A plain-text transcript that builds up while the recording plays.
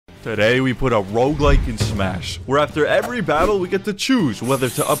Today we put a roguelike in Smash, where after every battle we get to choose whether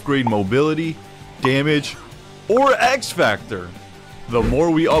to upgrade mobility, damage, or X Factor. The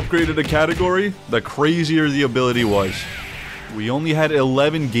more we upgraded a category, the crazier the ability was. We only had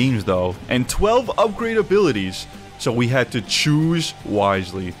 11 games though, and 12 upgrade abilities, so we had to choose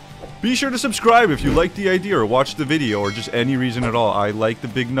wisely. Be sure to subscribe if you like the idea or watch the video or just any reason at all. I like the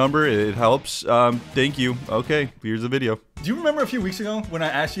big number, it helps. Thank you. Okay, here's the video. Do you remember a few weeks ago when I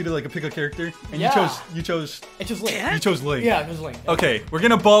asked you to like pick a character and I chose Link? Link. You chose Link. Yeah, it was Link. Okay, we're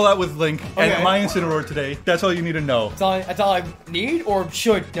gonna ball out with Link Okay. and my Incineroar today. That's all you need to know. That's all I need or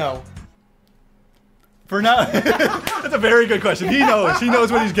should know. For now, that's a very good question. He knows. He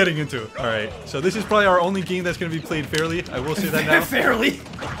knows what he's getting into. All right, so this is probably our only game that's gonna be played fairly. I will say that now. Fairly.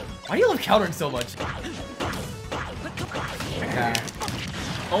 Why do you love countering so much?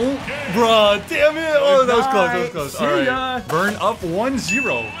 Oh, bruh, damn it! Oh, that was close. That was close. See All right, ya. Burn up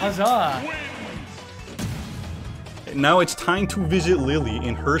 1-0. Huzzah. Now it's time to visit Lily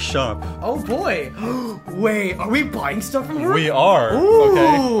in her shop. Oh boy. Wait, are we buying stuff from her? We are.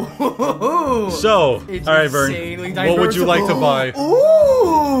 Ooh. Okay. So, It's all right, Vern. insanely What would you like to buy?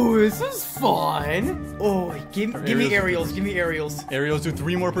 Ooh, this is fun. Oh, give me aerials. Give me aerials. Aerials do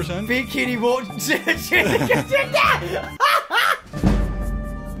 3% more. Big kitty won't.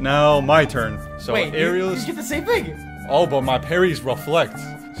 Now my turn. So Wait, aerials. you get the same thing. Oh, but my parries reflect.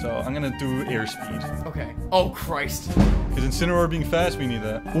 So I'm gonna do airspeed. Okay. Oh Christ. Because Incineroar being fast, we need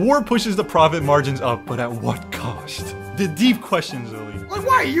that. War pushes the profit margins up, but at what cost? The deep questions, Lily. Like,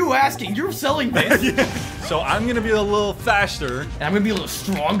 why are you asking? You're selling this. Yeah. So I'm gonna be a little faster. And I'm gonna be a little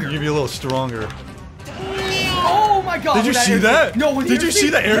stronger. You be a little stronger. Oh my god. Did you see that? No, with Did you see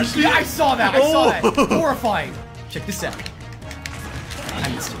the airspeed? Yeah, I saw that. I saw that. Oh. Horrifying. Check this out. I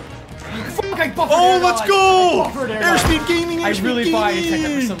missed it. Fuck, I buffered Oh, air let's dodge. go! I buffered air dodge. Airspeed gaming, I airspeed really thought I gaming. attacked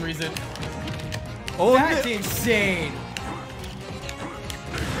that for some reason. Oh, That's yeah. insane.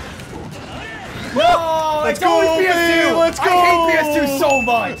 No, Let's it's always go, PS2. baby, let's I go. hate PS2 so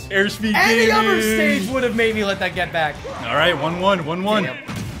much. Airspeed Any gaming. other stage would have made me let that get back. All right, 1-1, 1-1. Damn.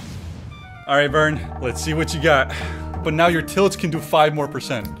 All right, Vern, let's see what you got. But now your tilts can do 5% more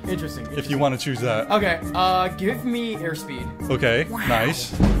Interesting. if you want to choose that. Okay, give me airspeed. Okay,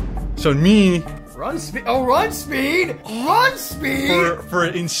 nice. So me, Run speed. Oh, run speed. Run speed. for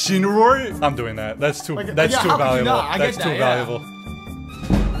Incineroar, I'm doing that. That's too yeah, too how could you valuable. not? I That's get too that, yeah. valuable.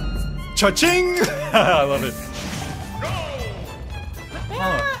 Cha-ching! I love it.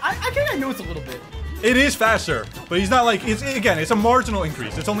 I think I know it's a little bit. It is faster, but he's not like it's a marginal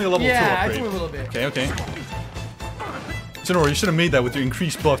increase. It's only a level 2 Yeah, upgrade. it's only a little bit. Okay. Incineroar, you should have made that with your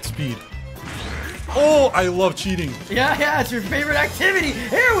increased buffed speed. Oh, I love cheating. Yeah, it's your favorite activity.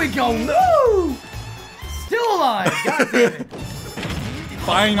 Here we go. Woo! Still alive. God damn it.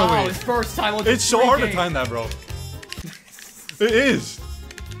 Finally. Oh, his first time. It's so hard to time that, bro. It is.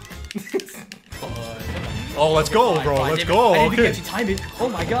 Oh, let's go, bro. Let's go. I didn't Okay. get you time it. Oh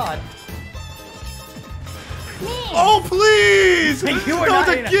my god. Oh, please! You were That was not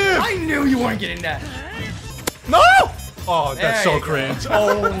a getting that. gift! I knew you weren't getting that. No! Oh, that's There so you go. cringe.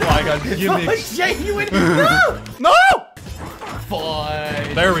 Oh my god, gimmicks. Genuine. No! No!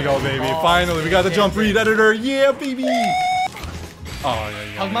 Fine. There we go, baby. Oh, Finally, we got the jump read editor. Yeah, baby! Oh, yeah.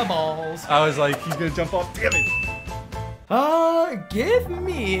 Hug my balls. I was like, he's gonna jump off. Damn it! Give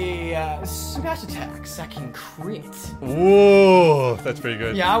me smash attacks. I can crit. Whoa, that's pretty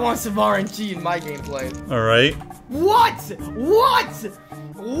good. Yeah, I want some RNG in my gameplay. Alright. What?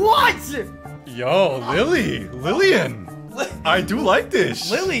 Yo, Lillian. I do like this.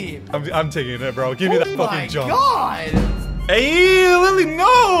 Lily. I'm taking it, bro. Give me that fucking jump. Oh my god. Hey, Lily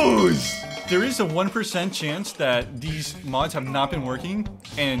knows! There is a 1% chance that these mods have not been working,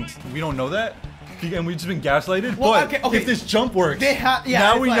 and we don't know that. And we've just been gaslighted. Well, but okay. if this jump works, Yeah,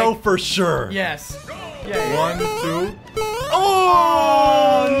 now it's we like- know for sure. Yes. Yeah. 1, 2.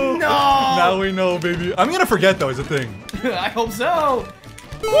 Oh! No! Now we know, baby. I'm gonna forget though, is a thing. I hope so.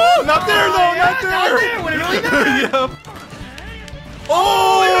 Woo! Not there though, Yeah, not there! Not there when it really matters. Yep.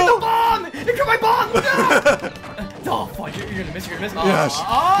 Oh, it hit Oh! the bomb! It hit my bomb! No! Oh, fuck, you're gonna miss, Oh, Yes,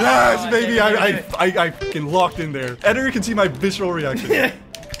 oh, yes, baby. damn it. I fucking locked in there. Editor can see my visceral reaction.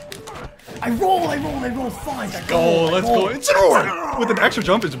 I roll fine. Oh, let's go. Incineroar! With an extra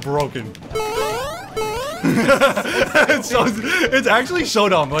jump, it's broken. it's actually so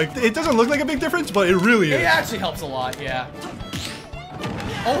dumb. Like, it doesn't look like a big difference, but it really It is. actually helps a lot, yeah.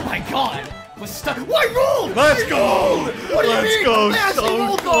 Oh my god. was stuck. What? I rolled! Let's go! What do you mean? Go! I actually So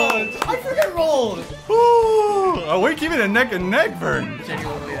rolled though! I freaking rolled! Ooh. Oh, we're keeping it neck and neck, Vern.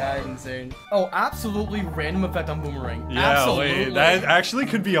 Genuinely, that is insane. Oh, absolutely random effect on Boomerang. Yeah, absolutely. wait, that actually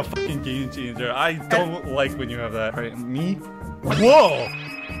could be a fucking game changer. I don't like when you have that. All right, me? Whoa!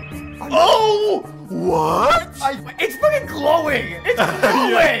 Oh! What? It's freaking glowing! It's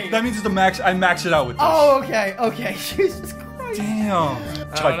glowing! Yeah, that means it's the max. I max it out with this. Oh, okay, okay. Jesus Christ. Damn.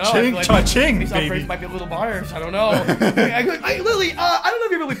 Cha-ching, cha-ching, these baby. upgrades might be a little biased. I don't know. Lily, I don't know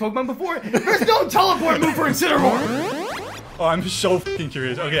if you've really Pokemon before. There's no teleport move for Incineroar. Oh, I'm so fucking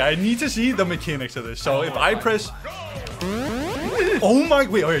curious. Okay, I need to see the mechanics of this. So if I press... Oh my...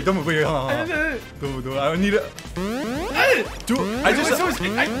 Wait, okay, don't move. Wait, hold on. Don't move. I need it. Dude, I just... What?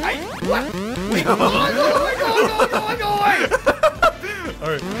 Wait, go away.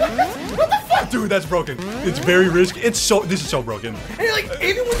 Alright. What the fuck? Dude, that's broken. It's very risky. This is so broken. And like,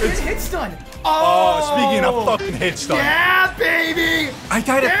 even when it's hit stun. Oh, speaking of fucking hit stun. Yeah, baby. I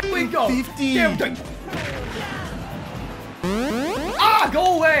died at There we go. 50. Ah,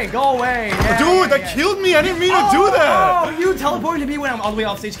 go away. Yeah, Dude, that killed me. I didn't mean to do that. Oh, you teleported to me when I'm all the way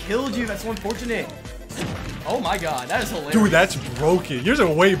off stage. Killed you. That's so unfortunate. Oh my god, that is hilarious. Dude, that's broken. Yours are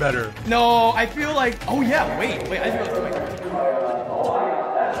way better. No, I feel like... Oh yeah, wait. I feel like...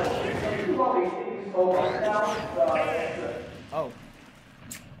 Oh.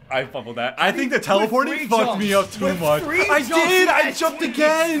 I fumbled that. I think the teleporting fucked me up too much. I did! I jumped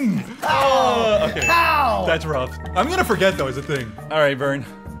again! Oh, okay. How? That's rough. I'm gonna forget though, is the thing. Alright, Vern.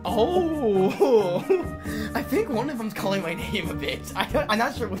 Oh, I think one of them's calling my name a bit. I'm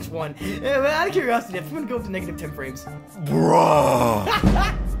not sure which one. But out of curiosity, I'm gonna go up to negative 10 frames. Bro.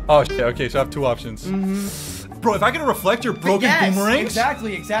 Oh shit, okay, so I have two options. Bro, if I can reflect your broken boomerangs.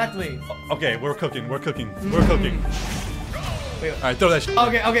 Exactly. Okay, we're cooking. We're cooking. Wait. Alright, throw that shit.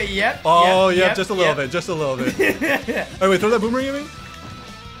 Okay, yep. Oh, yep, just a little bit. Alright, wait, throw that boomerang at me.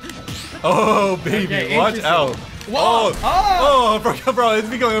 Oh, baby, Okay, watch out. Whoa! Bro, it's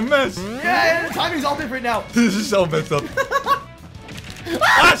becoming a mess. Yeah, the timing's all different now. This is so messed up.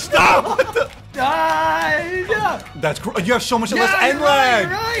 Stop! That's you have so much less end lag.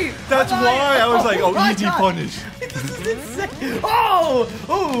 You're right. That's why I was like, easy God. punish. This is insane. Oh,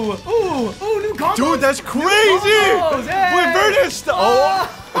 new combos. Dude, that's crazy. Combos, hey. Reverse.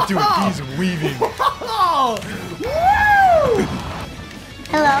 Dude, he's weaving. Oh, woo!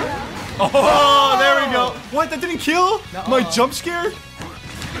 Hello. Oh, there we go. What? That didn't kill? My jump scare?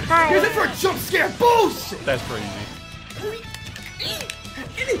 Hi. Here's it for a jump scare boost. That's crazy.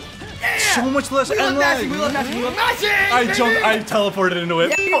 Yeah. So much less We love end lag. mashing. I teleported into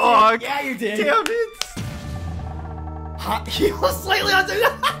it. Yeah, Fuck. Yeah, you did. Damn it. He was slightly on I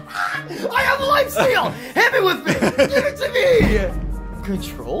have a life steal. Hit me with me. Give it to me.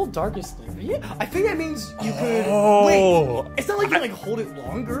 Control darkest area? I think that means you could... Oh. Wait, it's not like you can like hold it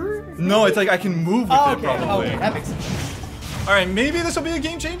longer? No, it's like I can move with it Okay, probably. okay, that makes sense. Alright, maybe this will be a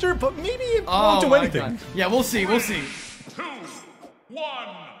game changer, but maybe it Oh, won't do my anything. God. Yeah, we'll see. 2, 1,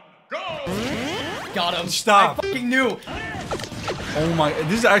 go! Got him. Stop. I fucking knew. Oh my,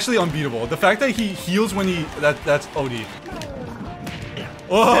 this is actually unbeatable. The fact that he heals when that's OD.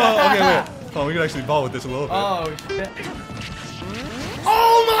 Oh, okay, wait. Oh, we can actually ball with this a little bit. Oh, shit.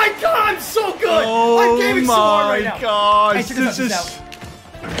 Oh my god, I'm so good! Oh I'm gaming so hard right now. gosh, Hey, this is... out.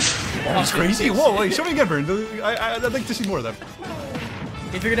 Oh, it's crazy. Whoa, wait, show me again, Vern. I'd like to see more of that.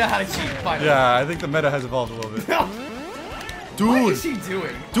 He figured out how to cheat, finally. Yeah, I think the meta has evolved a little bit. What is he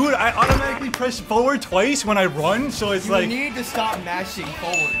doing? Dude, I automatically press forward twice when I run, so it's You like... need to stop mashing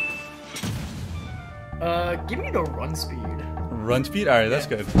forward. Give me the run speed. Run speed? Alright, that's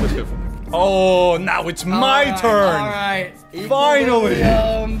good. That's good. Oh, now it's my turn! Alright. Finally!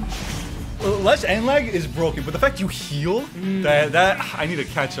 Less end lag is broken, but the fact you heal, that I need to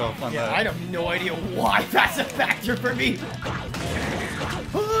catch up on Yeah, that. I have no idea why that's a factor for me.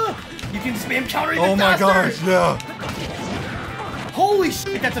 You can spam counter even Oh my faster. gosh, yeah. Holy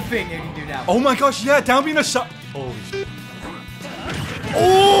shit, that's a thing you can do now. Oh my gosh, yeah, down being a shot. Holy shit.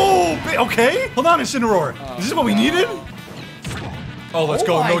 Oh, okay. Hold on, Incineroar. Is this what we needed? Oh, let's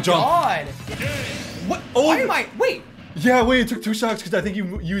go. No jump. God. What? Oh. Why am I? Wait. Yeah, wait, it took 2 shots because I think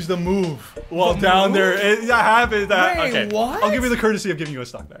you used the move while down there. That happened. Wait, Okay. what? I'll give you the courtesy of giving you a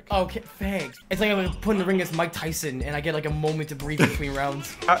stock back. Okay, thanks. It's like I'm putting the ring against Mike Tyson and I get like a moment to breathe between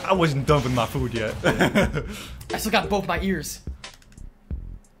rounds. I wasn't done with my food yet. I still got both my ears.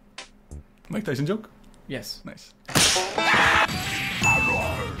 Mike Tyson joke? Yes. Nice.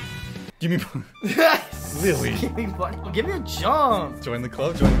 Give me... Really? Give me a jump. Join the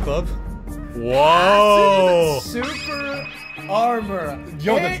club, join the club. Whoa! Super armor.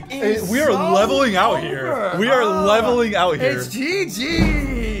 Yo, we are leveling out here. We are leveling out here. It's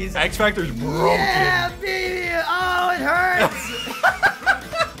GG's. X Factor's broken. Yeah, baby. Oh, it hurts.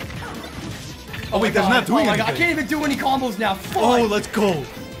 Oh wait, that's not doing my anything. God. I can't even do any combos now. Fuck. Oh, let's go.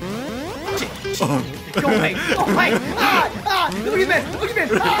 Go away. Go away. Look at me. Look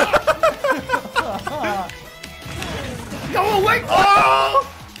at me. Go away. Oh.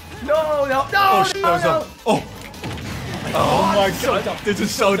 No. Oh, shit, that was dumb. Oh. Oh my God. dumb. This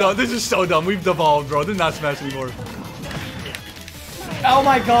is so dumb. This is so dumb. We've devolved, bro. This is not Smash anymore. Oh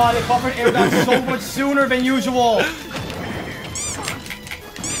my God. It buffered air down so much sooner than usual.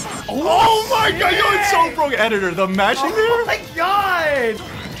 Oh my God, yo, it's so broken. Editor, the mashing there? Oh my God.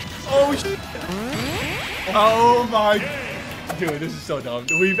 Oh shit. Oh my. Dude, this is so dumb.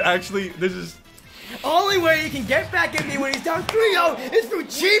 We've actually, this is. Only way he can get back at me when he's down 3-0 is through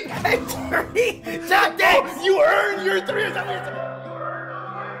cheap and dirty tactics. You earned your 3.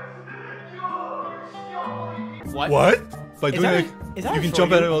 What? By doing that- like, is that you a can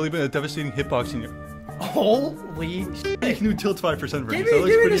jump Shoryuken? at it while leaving a devastating hitbox in your. Holy shit. You can do tilt 5% version. Give That me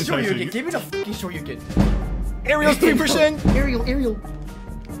looks the pretty Shoryuken. enticing. Give me the fucking Shoryuken. Aerial's 3%. Ariel.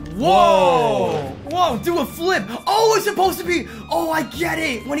 Whoa! Whoa, do a flip! Oh, it's supposed to be! Oh, I get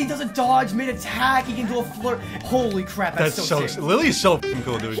it! When he does a dodge mid-attack, he can do a flip. Holy crap, that's so sick. Lily is so f***ing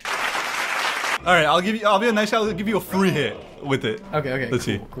cool, dude. Alright, I'll be a nice guy, I'll give you a free hit with it. Okay. Let's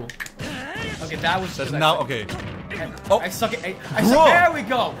see. Cool. Okay, that was... That's now, okay. I suck at... Bro. There we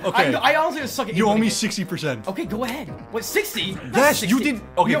go! Okay. I honestly just suck at... You owe me 60%. Okay, go ahead. What, 60? Not Yes, 60. you did.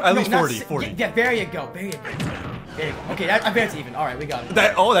 Okay, at least not 40. si- 40. Yeah, there you go. There you go. Okay, I bet it's even. Alright, we got it.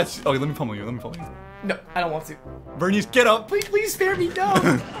 That's. Okay, let me pummel you. No, I don't want to. Bernice, get up. Please spare me, no!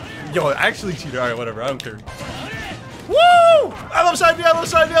 Yo, actually cheater. Alright, whatever. I don't care. Woo! I love side B, I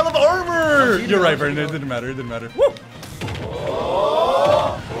love armor! You're right, Vernon. It didn't matter. Woo!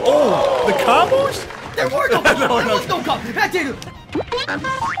 Oh, the combos? There were no combos! There was no combos! That did it!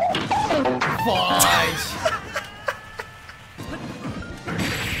 Fudge!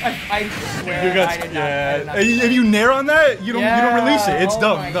 I swear You got, I did not. yeah. If you nair on that, you don't release it. It's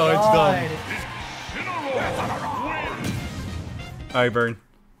dumb. No, it's dumb. Alright, Burn.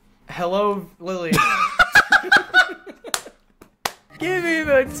 Hello, Lily. Give me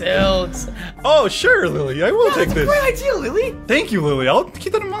the tilt. Oh, sure, Lily. I will take That's a this. great idea, Lily. Thank you, Lily. I'll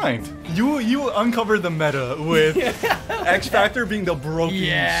keep that in mind. You uncovered the meta with X Factor being the broken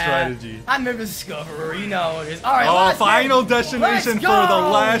strategy. I'm a discoverer, you know it is. Alright, Oh, final destination for the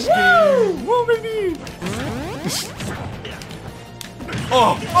last game. Woo, baby.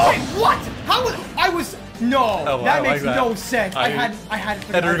 Oh, Wait, what? How was no, Oh, that I makes like no that. sense. I had it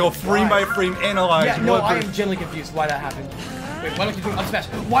for Editor, go frame by frame, analyze. Yeah, no, what I am genuinely confused why that happened. Wait, why don't you do up smash?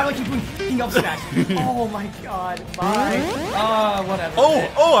 Why don't you do fucking up smash? Oh my God, fine. Whatever.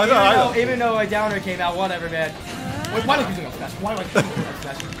 Oh, I know. Even though a downer came out, whatever, man. Wait, why don't you do up smash? Why don't you do up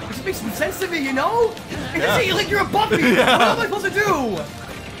smash? This makes some sense to me, you know? It just like you're a bumpy. Yeah. What am I supposed to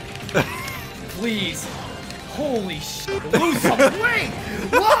do? Please. Holy shit. Lose some weight.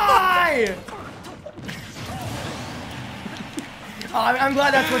 Why? I'm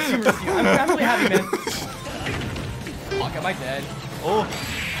glad that's what you received. I'm really happy, man. Fuck, am I dead? Oh.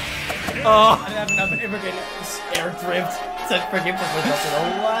 I didn't have enough freaking air drift to freaking put myself in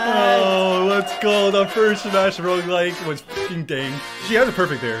a lag. Oh, let's go. The first Smash roguelike was fucking dang. She has a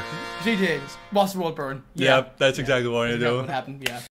perfect there. She did. Lost World Burn. Yeah, that's exactly what I wanted to do. What happened, yeah.